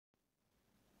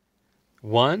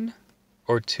One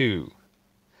or two?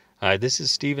 Hi, this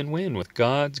is Stephen Wynn with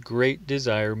God's Great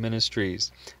Desire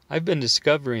Ministries. I've been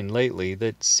discovering lately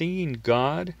that seeing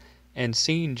God and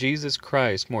seeing Jesus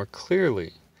Christ more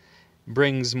clearly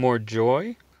brings more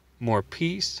joy, more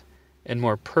peace, and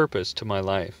more purpose to my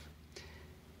life.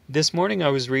 This morning I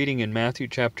was reading in Matthew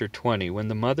chapter 20 when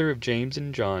the mother of James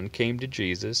and John came to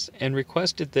Jesus and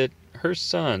requested that her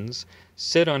sons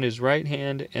sit on his right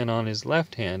hand and on his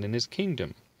left hand in his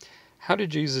kingdom. How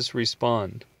did Jesus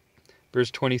respond?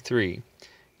 Verse 23,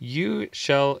 "You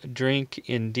shall drink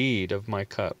indeed of my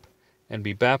cup, and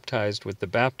be baptized with the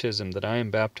baptism that I am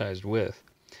baptized with.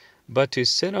 But to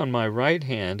sit on my right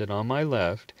hand and on my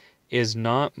left is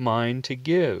not mine to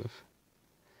give,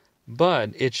 but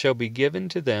it shall be given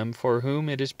to them for whom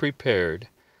it is prepared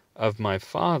of my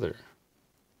Father."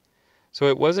 So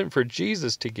it wasn't for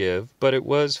Jesus to give, but it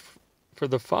was for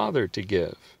the Father to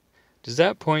give. Does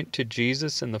that point to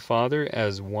Jesus and the Father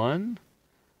as one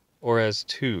or as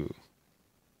two?